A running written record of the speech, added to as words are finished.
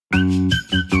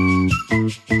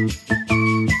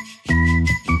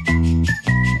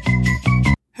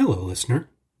Hello, listener.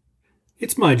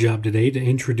 It's my job today to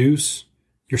introduce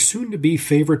your soon-to-be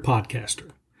favorite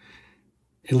podcaster.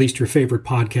 At least your favorite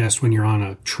podcast when you're on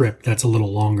a trip that's a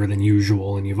little longer than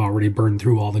usual and you've already burned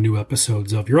through all the new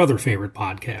episodes of your other favorite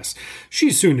podcast.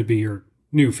 She's soon to be your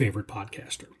new favorite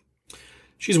podcaster.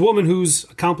 She's a woman who's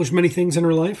accomplished many things in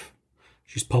her life.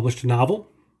 She's published a novel.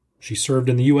 She served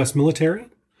in the U.S. military.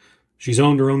 She's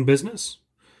owned her own business.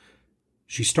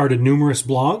 She started numerous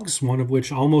blogs, one of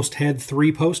which almost had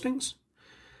 3 postings.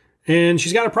 And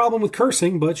she's got a problem with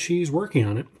cursing, but she's working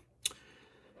on it.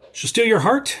 She'll steal your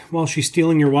heart while she's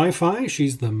stealing your Wi-Fi.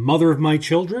 She's the mother of my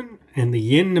children and the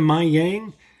yin to my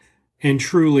yang, and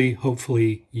truly,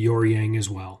 hopefully, your yang as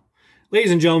well.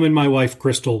 Ladies and gentlemen, my wife,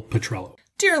 Crystal Petrello.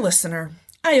 Dear listener,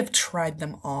 I have tried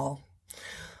them all.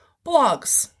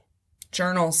 Blogs,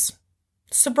 journals,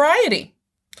 sobriety,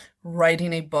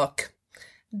 writing a book,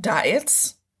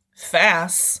 diets,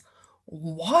 fasts,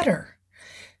 water,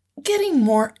 getting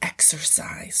more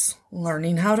exercise,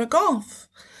 learning how to golf,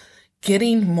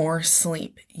 getting more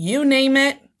sleep. You name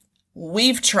it,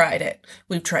 we've tried it.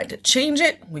 We've tried to change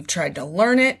it. We've tried to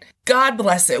learn it. God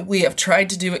bless it. We have tried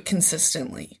to do it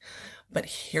consistently. But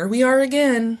here we are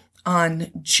again on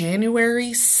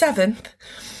January 7th,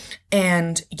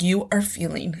 and you are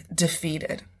feeling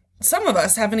defeated. Some of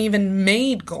us haven't even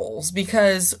made goals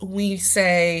because we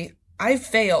say, I've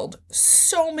failed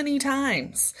so many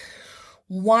times.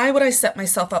 Why would I set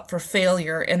myself up for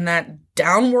failure in that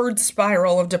downward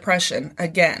spiral of depression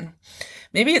again?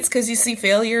 Maybe it's because you see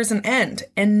failure as an end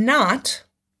and not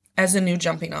as a new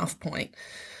jumping off point.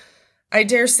 I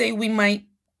dare say we might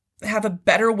have a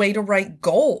better way to write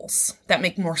goals that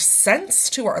make more sense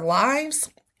to our lives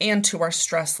and to our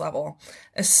stress level,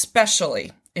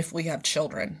 especially if we have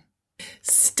children.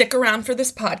 Stick around for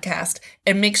this podcast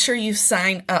and make sure you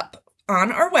sign up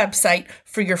on our website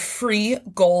for your free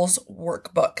goals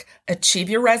workbook. Achieve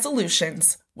your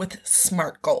resolutions with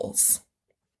SMART goals.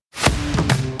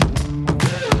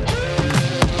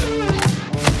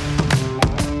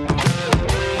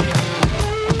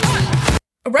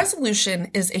 A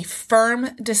resolution is a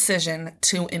firm decision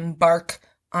to embark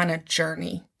on a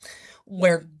journey,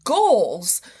 where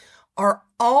goals are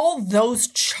all those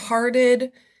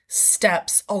charted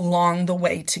steps along the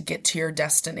way to get to your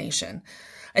destination.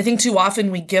 I think too often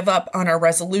we give up on our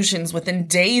resolutions within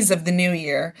days of the new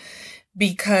year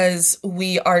because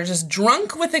we are just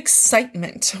drunk with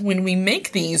excitement when we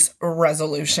make these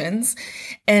resolutions,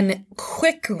 and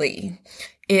quickly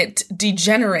it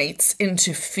degenerates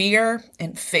into fear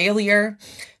and failure,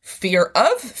 fear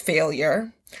of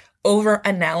failure,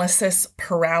 over-analysis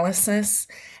paralysis,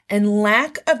 and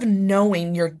lack of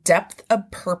knowing your depth of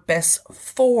purpose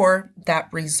for that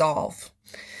resolve.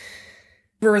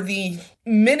 For the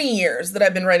many years that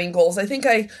I've been writing goals, I think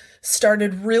I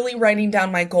started really writing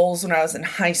down my goals when I was in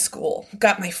high school.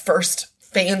 Got my first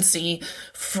fancy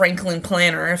Franklin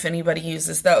planner, if anybody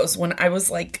uses those, when I was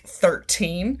like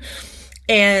 13.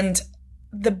 And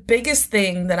the biggest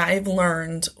thing that I've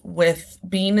learned with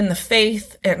being in the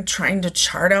faith and trying to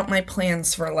chart out my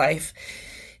plans for life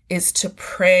is to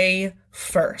pray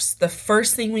first. The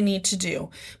first thing we need to do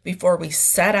before we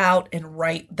set out and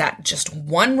write that just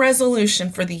one resolution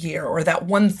for the year, or that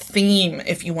one theme,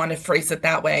 if you want to phrase it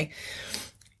that way,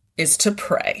 is to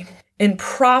pray. In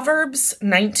Proverbs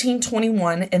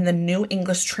 19:21 in the New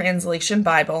English Translation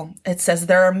Bible, it says,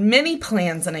 "There are many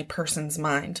plans in a person's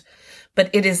mind, but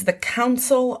it is the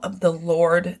counsel of the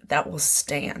Lord that will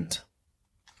stand."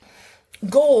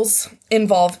 Goals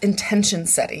involve intention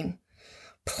setting,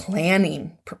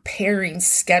 planning, preparing,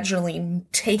 scheduling,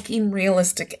 taking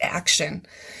realistic action.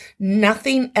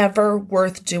 Nothing ever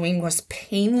worth doing was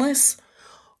painless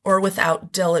or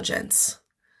without diligence.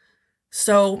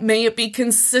 So may it be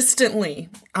consistently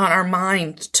on our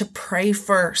mind to pray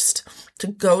first, to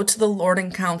go to the Lord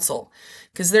in counsel,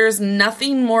 because there is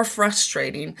nothing more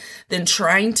frustrating than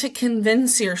trying to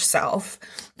convince yourself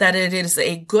that it is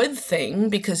a good thing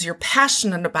because you're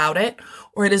passionate about it,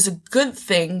 or it is a good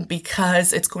thing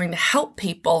because it's going to help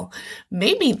people.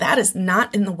 Maybe that is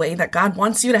not in the way that God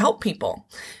wants you to help people.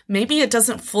 Maybe it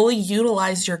doesn't fully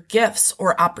utilize your gifts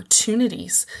or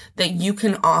opportunities that you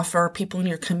can offer people in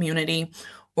your community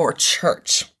or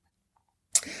church.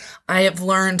 I have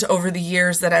learned over the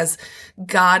years that as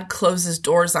God closes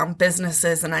doors on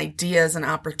businesses and ideas and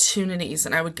opportunities,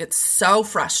 and I would get so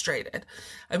frustrated,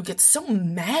 I would get so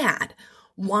mad.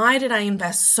 Why did I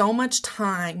invest so much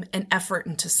time and effort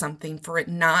into something for it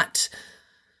not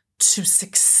to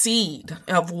succeed,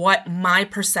 of what my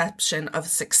perception of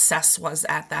success was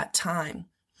at that time?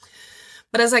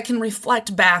 But as I can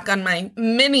reflect back on my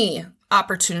many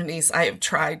opportunities I have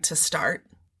tried to start,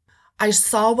 I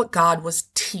saw what God was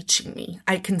teaching me.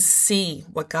 I can see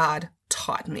what God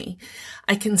taught me.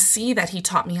 I can see that he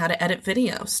taught me how to edit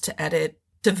videos, to edit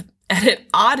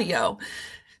audio,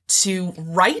 to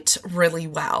write really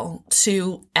well,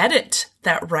 to edit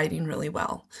that writing really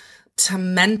well, to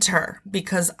mentor,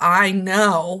 because I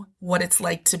know what it's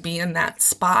like to be in that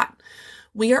spot.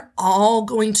 We are all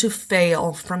going to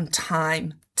fail from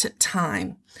time to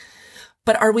time.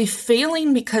 But are we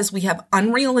failing because we have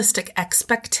unrealistic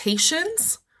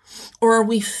expectations? Or are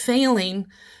we failing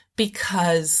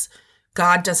because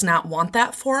God does not want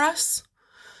that for us?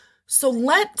 So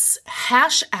let's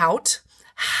hash out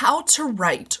how to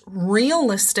write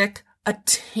realistic,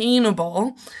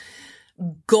 attainable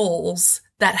goals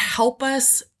that help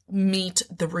us meet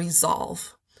the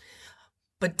resolve.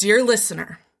 But dear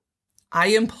listener, I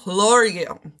implore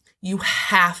you, you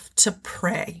have to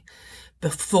pray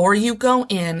before you go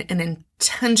in and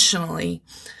intentionally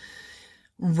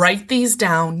write these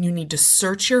down. You need to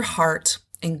search your heart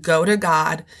and go to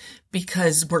God,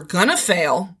 because we're going to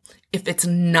fail if it's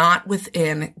not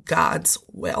within God's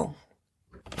will.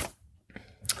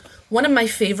 One of my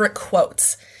favorite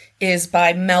quotes is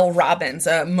by Mel Robbins,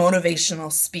 a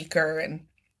motivational speaker and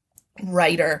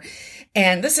writer.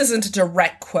 And this isn't a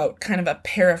direct quote, kind of a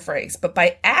paraphrase, but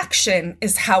by action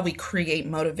is how we create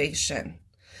motivation.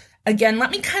 Again, let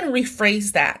me kind of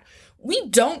rephrase that. We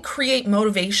don't create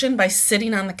motivation by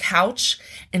sitting on the couch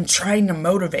and trying to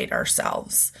motivate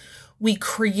ourselves. We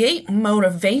create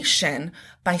motivation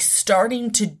by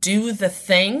starting to do the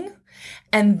thing,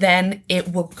 and then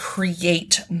it will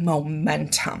create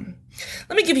momentum.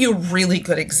 Let me give you a really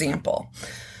good example.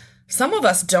 Some of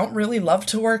us don't really love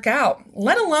to work out,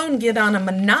 let alone get on a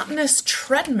monotonous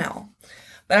treadmill.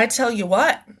 But I tell you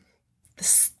what,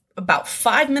 about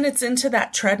 5 minutes into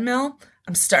that treadmill,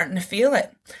 I'm starting to feel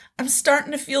it. I'm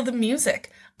starting to feel the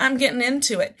music. I'm getting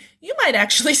into it. You might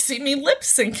actually see me lip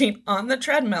syncing on the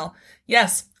treadmill.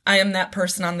 Yes, I am that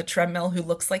person on the treadmill who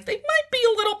looks like they might be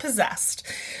a little possessed.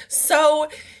 So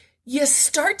you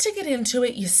start to get into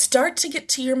it. You start to get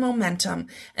to your momentum.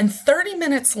 And 30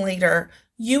 minutes later,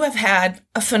 you have had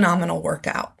a phenomenal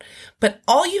workout. But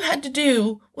all you had to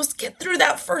do was get through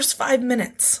that first 5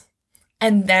 minutes.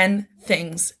 And then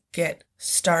things get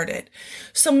started.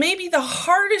 So maybe the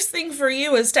hardest thing for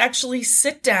you is to actually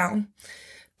sit down,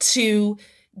 to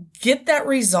get that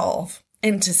resolve,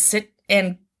 and to sit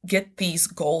and get these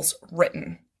goals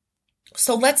written.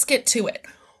 So let's get to it.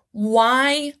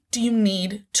 Why do you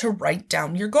need to write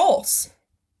down your goals?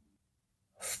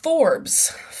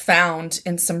 Forbes found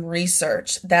in some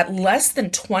research that less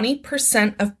than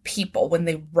 20% of people, when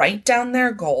they write down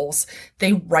their goals,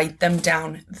 they write them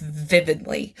down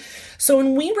vividly. So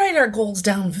when we write our goals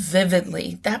down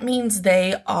vividly, that means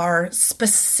they are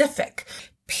specific.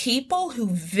 People who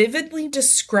vividly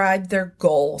describe their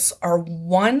goals are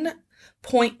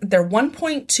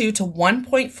 1.2 to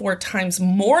 1.4 times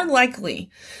more likely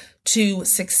to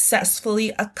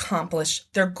successfully accomplish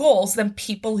their goals than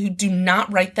people who do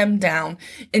not write them down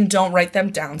and don't write them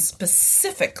down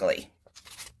specifically.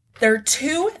 There are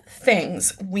two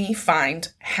things we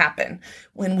find happen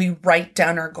when we write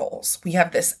down our goals. We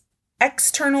have this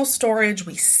external storage,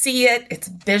 we see it, it's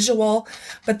visual,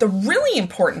 but the really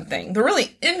important thing, the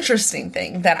really interesting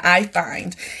thing that I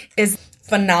find is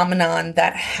phenomenon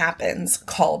that happens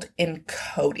called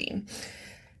encoding.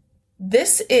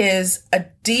 This is a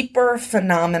deeper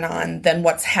phenomenon than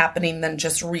what's happening than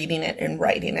just reading it and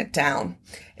writing it down.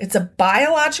 It's a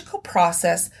biological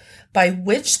process by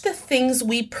which the things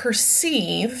we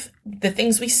perceive, the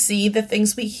things we see, the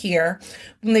things we hear,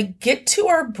 when they get to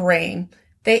our brain,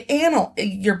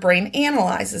 your brain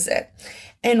analyzes it.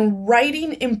 And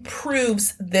writing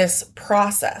improves this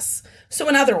process. So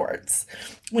in other words,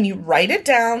 when you write it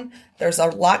down, there's a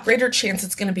lot greater chance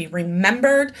it's going to be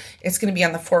remembered, it's going to be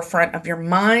on the forefront of your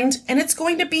mind, and it's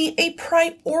going to be a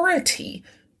priority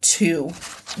to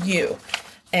you.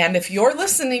 And if you're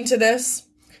listening to this,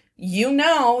 you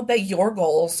know that your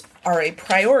goals are a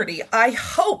priority. I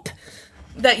hope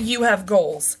that you have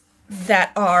goals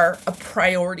that are a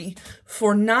priority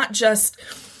for not just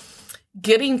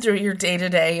getting through your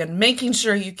day-to-day and making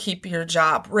sure you keep your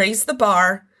job. Raise the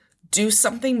bar, do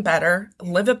something better,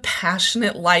 live a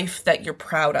passionate life that you're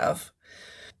proud of.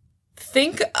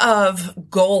 Think of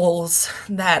goals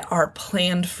that are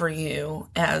planned for you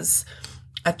as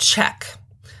a check.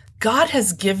 God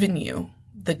has given you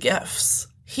the gifts.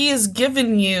 He has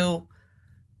given you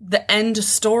the end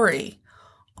story.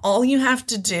 All you have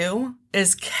to do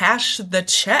is cash the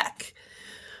check.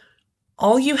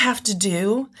 All you have to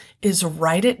do is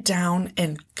write it down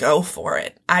and go for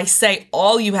it. I say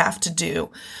all you have to do,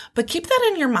 but keep that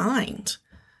in your mind.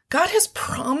 God has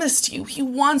promised you. He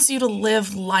wants you to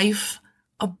live life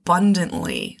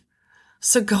abundantly.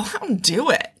 So go out and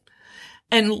do it.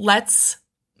 And let's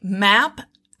map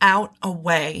out a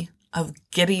way of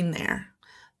getting there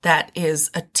that is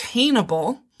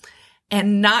attainable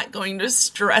and not going to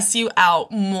stress you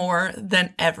out more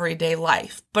than everyday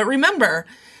life. But remember,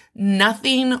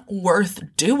 nothing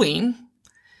worth doing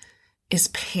is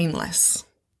painless.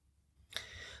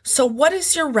 So what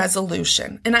is your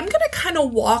resolution? And I'm going to kind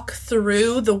of walk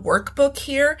through the workbook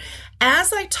here.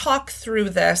 As I talk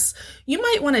through this, you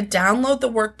might want to download the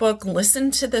workbook,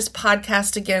 listen to this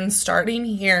podcast again, starting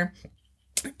here,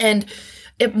 and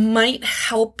it might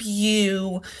help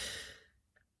you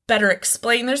better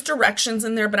explain. There's directions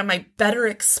in there, but I might better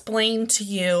explain to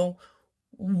you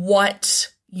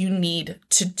what you need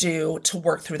to do to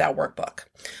work through that workbook.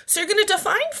 So you're going to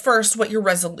define first what your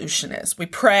resolution is. We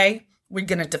pray. We're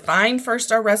going to define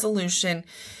first our resolution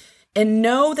and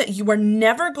know that you are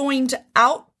never going to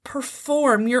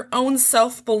outperform your own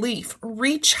self-belief.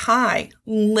 Reach high,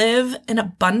 live an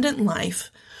abundant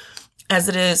life as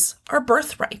it is our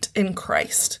birthright in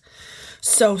Christ.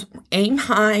 So aim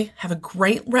high, have a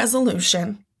great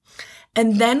resolution,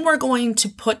 and then we're going to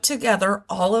put together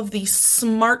all of these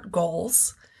SMART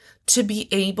goals to be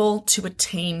able to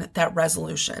attain that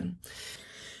resolution.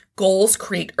 Goals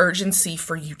create urgency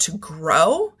for you to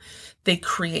grow. They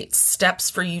create steps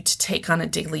for you to take on a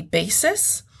daily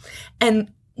basis.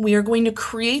 And we are going to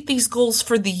create these goals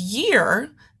for the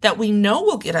year that we know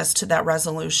will get us to that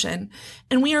resolution.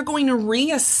 And we are going to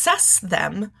reassess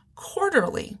them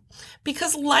quarterly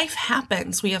because life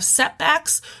happens. We have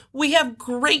setbacks. We have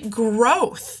great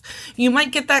growth. You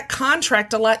might get that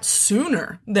contract a lot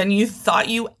sooner than you thought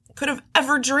you could have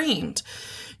ever dreamed.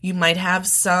 You might have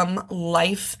some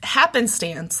life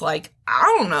happenstance like,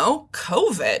 I don't know,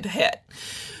 COVID hit.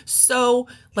 So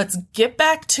let's get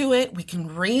back to it. We can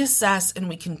reassess and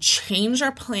we can change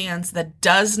our plans. That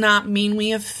does not mean we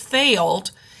have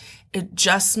failed. It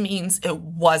just means it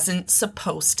wasn't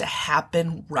supposed to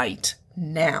happen right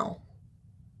now.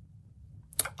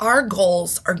 Our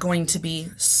goals are going to be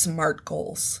SMART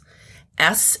goals.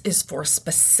 S is for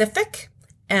specific.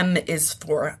 M is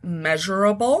for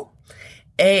measurable.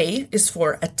 A is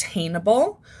for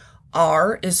attainable.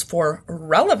 R is for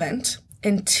relevant.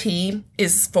 And T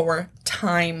is for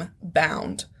time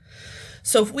bound.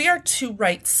 So if we are to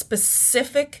write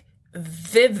specific,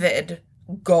 vivid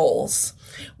goals,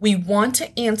 we want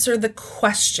to answer the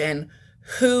question,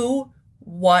 who,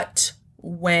 what,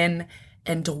 when,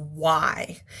 and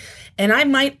why. And I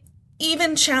might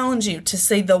even challenge you to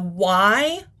say the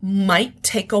why might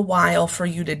take a while for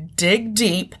you to dig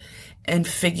deep and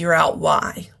figure out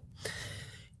why.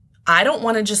 I don't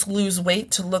want to just lose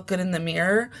weight to look good in the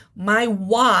mirror. My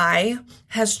why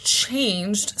has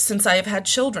changed since I have had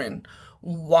children.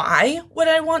 Why would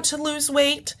I want to lose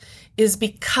weight? Is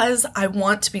because I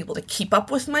want to be able to keep up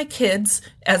with my kids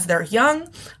as they're young.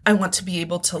 I want to be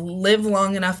able to live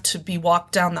long enough to be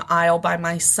walked down the aisle by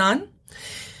my son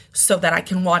so that I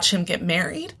can watch him get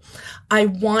married. I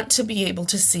want to be able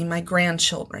to see my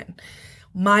grandchildren.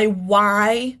 My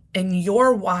why and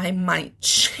your why might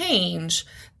change.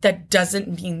 That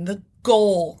doesn't mean the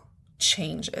goal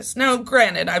changes. Now,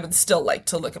 granted, I would still like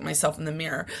to look at myself in the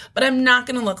mirror, but I'm not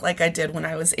going to look like I did when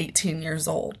I was 18 years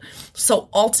old. So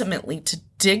ultimately, to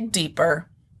dig deeper,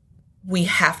 we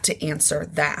have to answer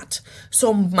that.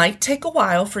 So it might take a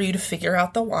while for you to figure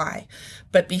out the why,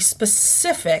 but be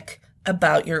specific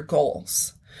about your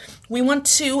goals. We want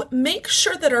to make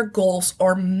sure that our goals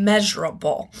are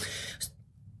measurable.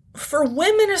 For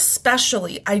women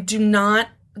especially,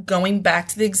 going back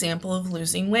to the example of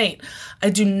losing weight, I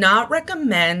do not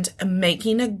recommend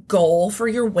making a goal for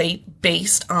your weight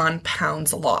based on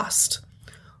pounds lost.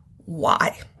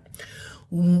 Why?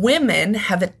 Women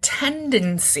have a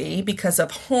tendency, because of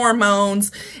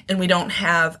hormones, and we don't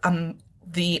have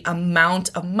the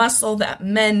amount of muscle that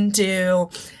men do,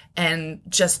 and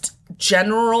just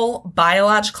general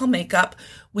biological makeup,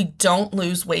 we don't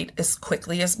lose weight as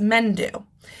quickly as men do.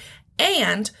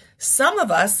 And some of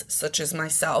us, such as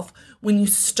myself, when you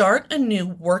start a new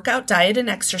workout, diet, and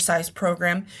exercise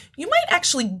program, you might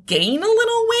actually gain a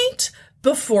little weight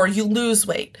before you lose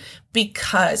weight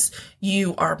because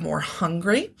you are more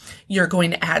hungry. You're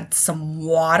going to add some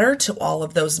water to all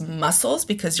of those muscles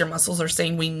because your muscles are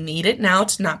saying we need it now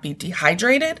to not be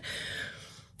dehydrated.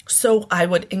 So I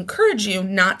would encourage you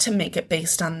not to make it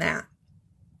based on that.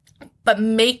 But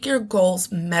make your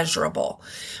goals measurable,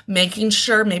 making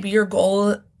sure maybe your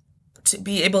goal to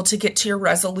be able to get to your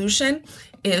resolution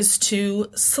is to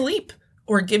sleep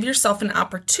or give yourself an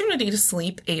opportunity to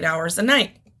sleep 8 hours a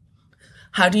night.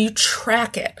 How do you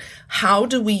track it? How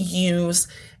do we use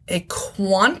a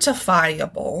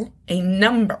quantifiable, a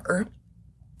number,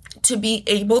 to be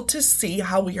able to see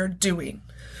how we are doing?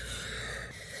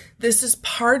 This is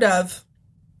part of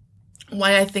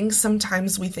why I think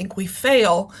sometimes we think we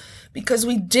fail, because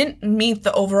we didn't meet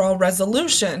the overall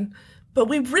resolution, but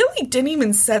we really didn't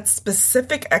even set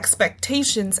specific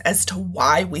expectations as to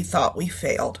why we thought we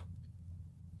failed.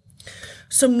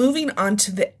 So moving on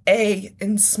to the A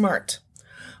in SMART,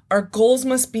 our goals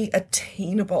must be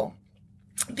attainable.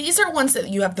 These are ones that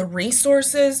you have the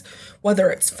resources, whether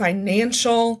it's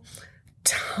financial,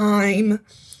 time,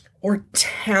 or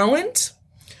talent,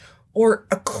 or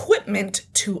equipment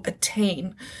to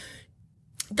attain.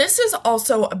 This is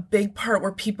also a big part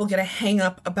where people get a hang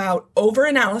up about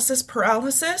overanalysis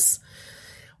paralysis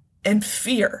and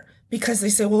fear, because they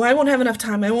say, well, I won't have enough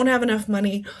time. I won't have enough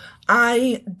money.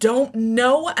 I don't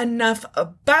know enough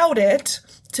about it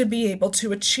to be able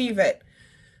to achieve it.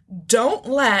 Don't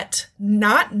let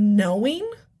not knowing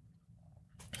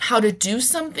how to do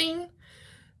something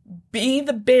be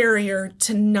the barrier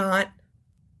to not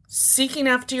seeking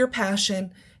after your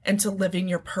passion and to living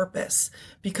your purpose.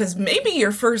 Because maybe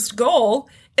your first goal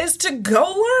is to go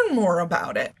learn more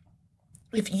about it.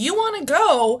 If you want to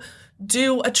go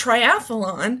do a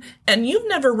triathlon and you've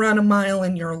never run a mile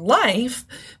in your life,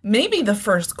 maybe the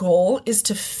first goal is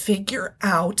to figure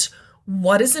out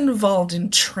what is involved in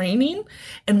training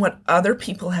and what other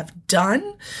people have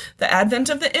done. The advent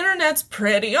of the internet's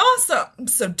pretty awesome.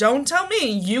 So don't tell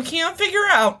me you can't figure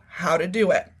out how to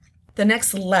do it. The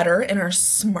next letter in our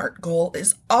SMART goal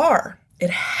is R.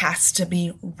 It has to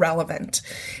be relevant.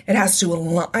 It has to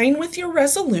align with your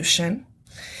resolution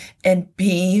and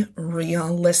be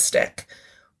realistic.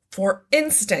 For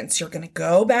instance, you're going to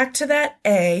go back to that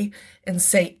A and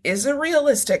say, is it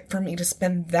realistic for me to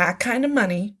spend that kind of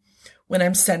money when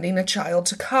I'm sending a child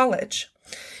to college?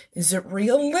 Is it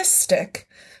realistic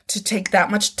to take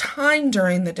that much time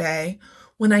during the day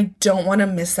when I don't want to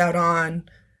miss out on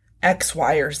X,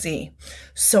 Y, or Z?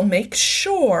 So make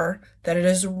sure that it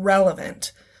is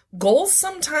relevant. Goals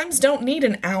sometimes don't need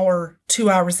an hour, 2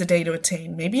 hours a day to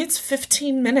attain. Maybe it's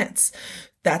 15 minutes.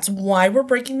 That's why we're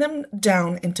breaking them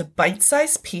down into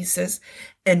bite-sized pieces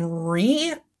and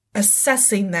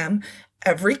reassessing them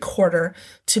every quarter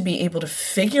to be able to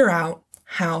figure out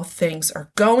how things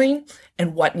are going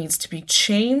and what needs to be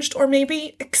changed or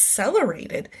maybe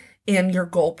accelerated in your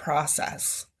goal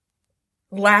process.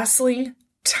 Lastly,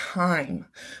 time.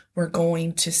 We're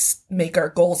going to make our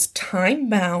goals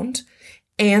time-bound.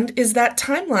 And is that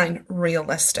timeline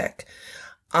realistic?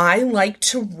 I like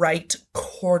to write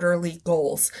quarterly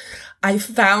goals. I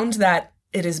found that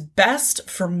it is best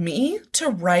for me to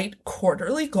write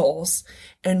quarterly goals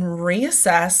and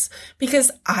reassess,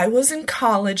 because I was in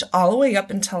college all the way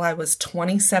up until I was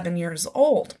 27 years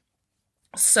old.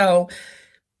 So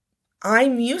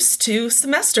I'm used to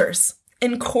semesters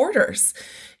and quarters.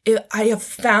 I have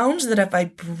found that if I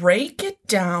break it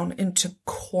down into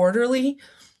quarterly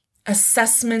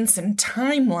assessments and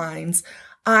timelines,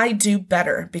 I do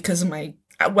better, because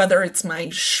of whether it's my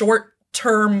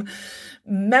short-term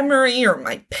memory or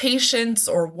my patience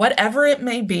or whatever it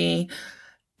may be,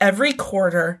 every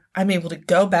quarter I'm able to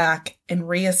go back and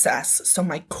reassess. So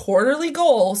my quarterly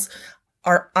goals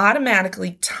are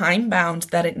automatically time-bound,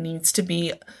 that it needs to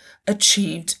be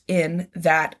achieved in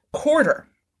that quarter.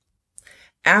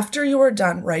 After you are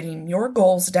done writing your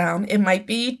goals down, it might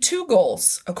be 2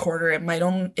 goals a quarter. It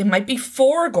might be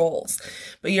 4 goals,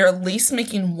 but you're at least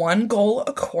making 1 goal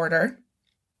a quarter.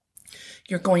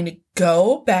 You're going to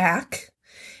go back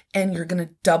and you're going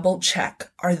to double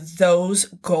check, are those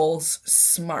goals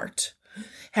SMART?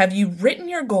 Have you written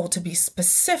your goal to be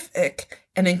specific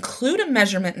and include a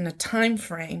measurement and a time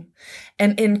frame?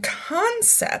 And in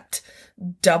concept,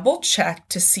 double check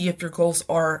to see if your goals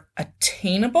are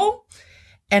attainable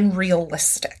and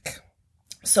realistic.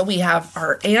 So we have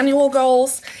our annual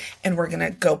goals, and we're going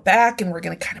to go back and we're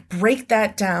going to kind of break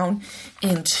that down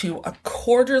into a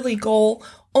quarterly goal.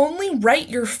 Only write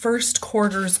your first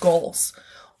quarter's goals.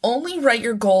 Only write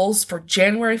your goals for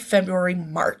January, February,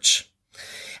 March.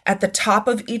 At the top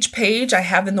of each page, I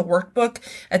have in the workbook,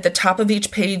 at the top of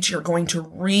each page, you're going to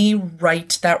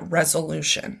rewrite that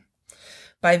resolution.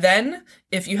 By then,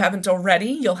 if you haven't already,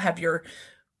 you'll have your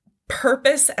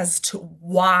purpose as to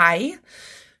why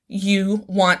you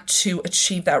want to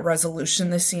achieve that resolution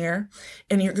this year,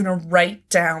 and you're going to write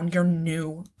down your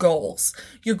new goals.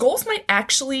 Your goals might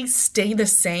actually stay the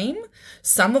same.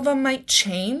 Some of them might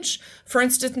change. For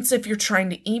instance, if you're trying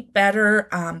to eat better,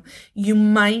 you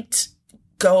might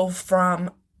go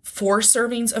from 4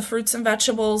 servings of fruits and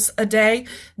vegetables a day.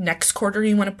 Next quarter,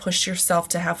 you want to push yourself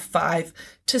to have 5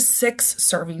 to 6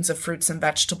 servings of fruits and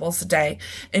vegetables a day.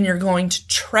 And you're going to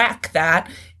track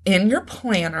that in your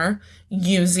planner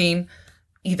using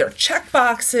either check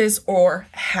boxes or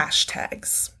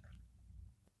hashtags.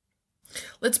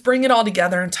 Let's bring it all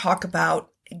together and talk about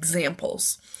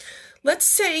examples. Let's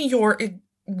say your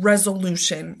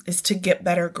resolution is to get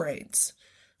better grades.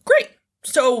 Great.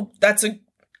 So that's an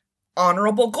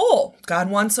honorable goal. God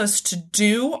wants us to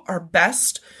do our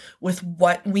best with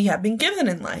what we have been given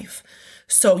in life.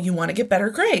 So you want to get better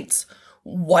grades.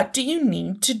 What do you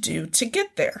need to do to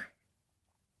get there?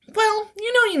 Well,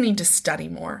 you need to study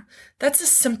more. That's a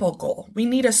simple goal. We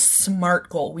need a SMART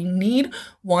goal. We need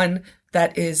one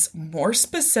that is more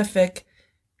specific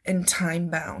and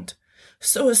time-bound.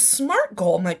 So a SMART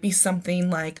goal might be something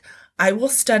like, I will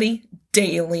study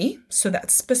daily, so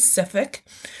that's specific,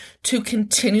 to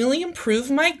continually improve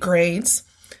my grades.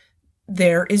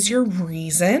 There is your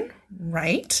reason,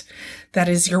 right? That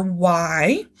is your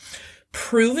why.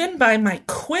 Proven by my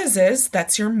quizzes,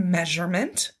 that's your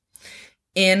measurement.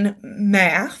 In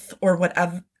math or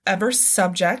whatever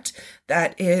subject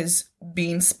that is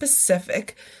being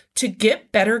specific to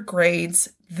get better grades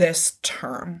this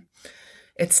term.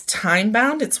 It's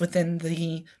time-bound, it's within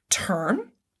the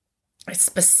term, it's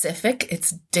specific,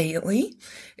 it's daily,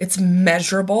 it's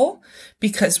measurable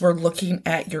because we're looking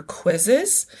at your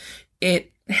quizzes.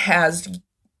 It has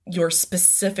your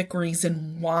specific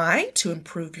reason why to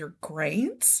improve your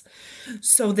grades.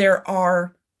 So there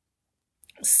are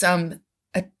some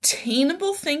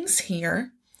attainable things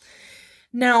here.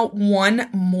 Now, one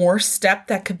more step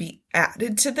that could be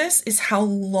added to this is how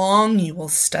long you will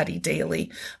study daily.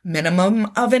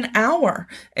 Minimum of an hour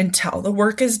until the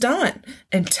work is done,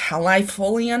 until I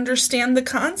fully understand the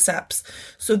concepts.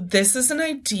 So this is an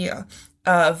idea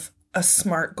of a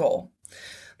SMART goal.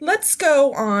 Let's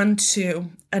go on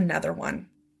to another one.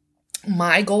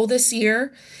 My goal this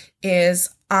year is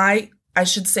I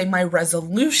should say my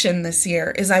resolution this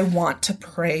year is I want to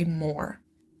pray more.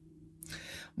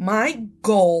 My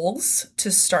goals to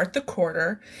start the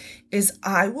quarter is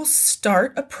I will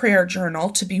start a prayer journal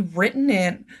to be written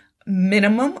in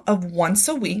minimum of once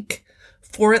a week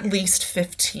for at least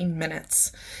 15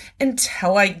 minutes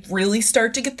until I really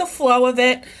start to get the flow of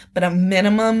it, but a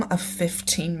minimum of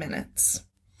 15 minutes.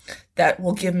 That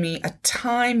will give me a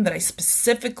time that I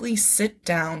specifically sit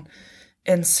down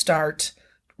and start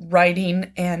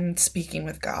writing and speaking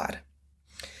with God.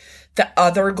 The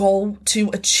other goal to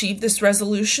achieve this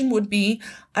resolution would be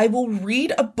I will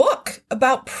read a book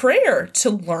about prayer to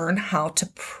learn how to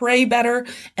pray better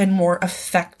and more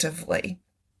effectively.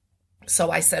 So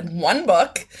I said one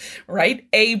book, right?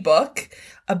 A book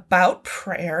about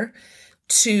prayer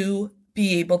to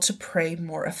be able to pray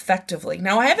more effectively.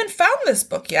 Now, I haven't found this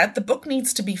book yet. The book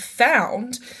needs to be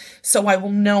found, so I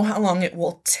will know how long it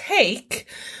will take.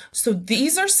 So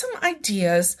these are some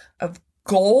ideas of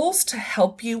goals to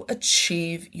help you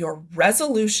achieve your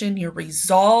resolution, your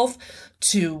resolve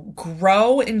to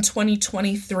grow in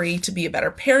 2023, to be a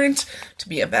better parent, to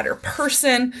be a better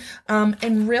person,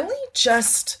 and really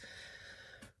just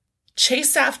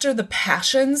chase after the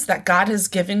passions that God has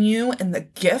given you and the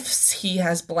gifts He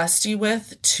has blessed you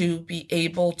with to be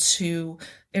able to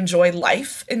enjoy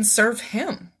life and serve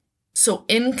Him. So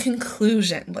in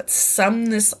conclusion, let's sum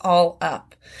this all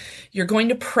up. You're going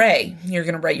to pray. You're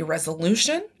going to write your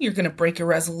resolution. You're going to break your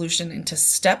resolution into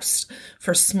steps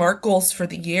for SMART goals for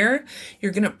the year.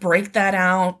 You're going to break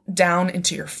that down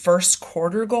into your first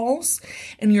quarter goals.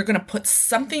 And you're going to put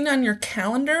something on your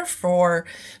calendar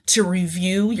to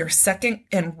review your second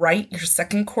and write your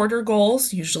second quarter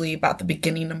goals, usually about the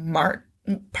beginning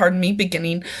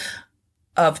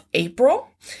of April.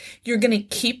 You're going to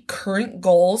keep current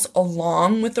goals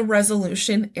along with the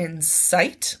resolution in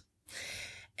sight.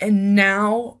 And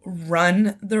now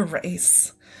run the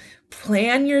race.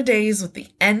 Plan your days with the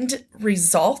end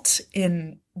result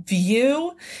in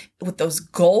view, with those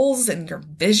goals and your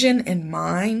vision in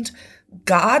mind.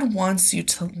 God wants you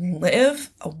to live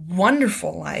a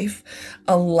wonderful life,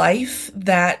 a life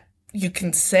that you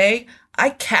can say,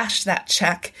 I cashed that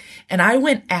check and I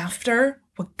went after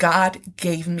what God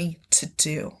gave me to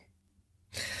do.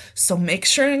 So make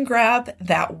sure and grab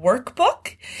that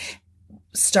workbook.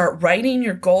 start writing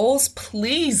your goals,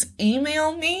 please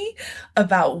email me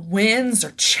about wins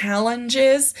or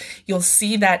challenges. You'll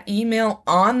see that email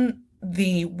on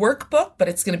the workbook, but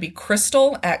it's going to be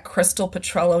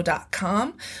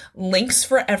crystal@crystalpetrello.com. Links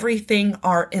for everything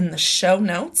are in the show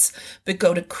notes, but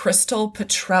go to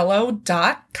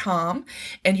crystalpetrello.com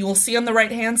and you will see on the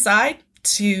right-hand side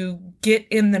to get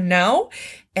in the know,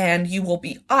 and you will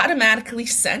be automatically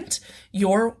sent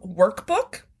your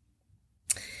workbook.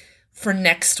 For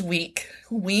next week,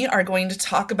 we are going to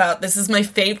talk about, this is my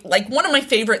favorite, like one of my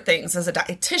favorite things as a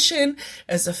dietitian,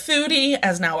 as a foodie,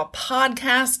 as now a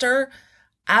podcaster.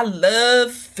 I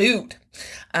love food.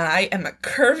 I am a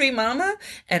curvy mama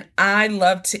and I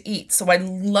love to eat. So I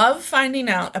love finding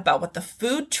out about what the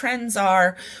food trends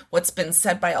are, what's been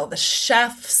said by all the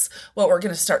chefs, what we're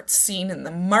going to start seeing in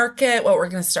the market, what we're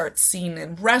going to start seeing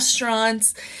in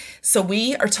restaurants. So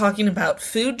we are talking about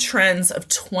food trends of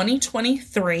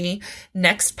 2023.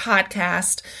 Next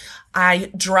podcast.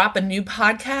 I drop a new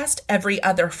podcast every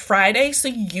other Friday, so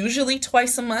usually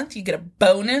twice a month. You get a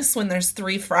bonus when there's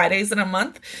 3 Fridays in a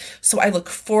month. So I look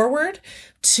forward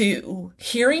to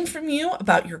hearing from you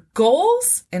about your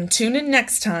goals, and tune in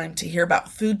next time to hear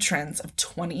about food trends of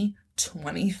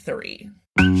 2023.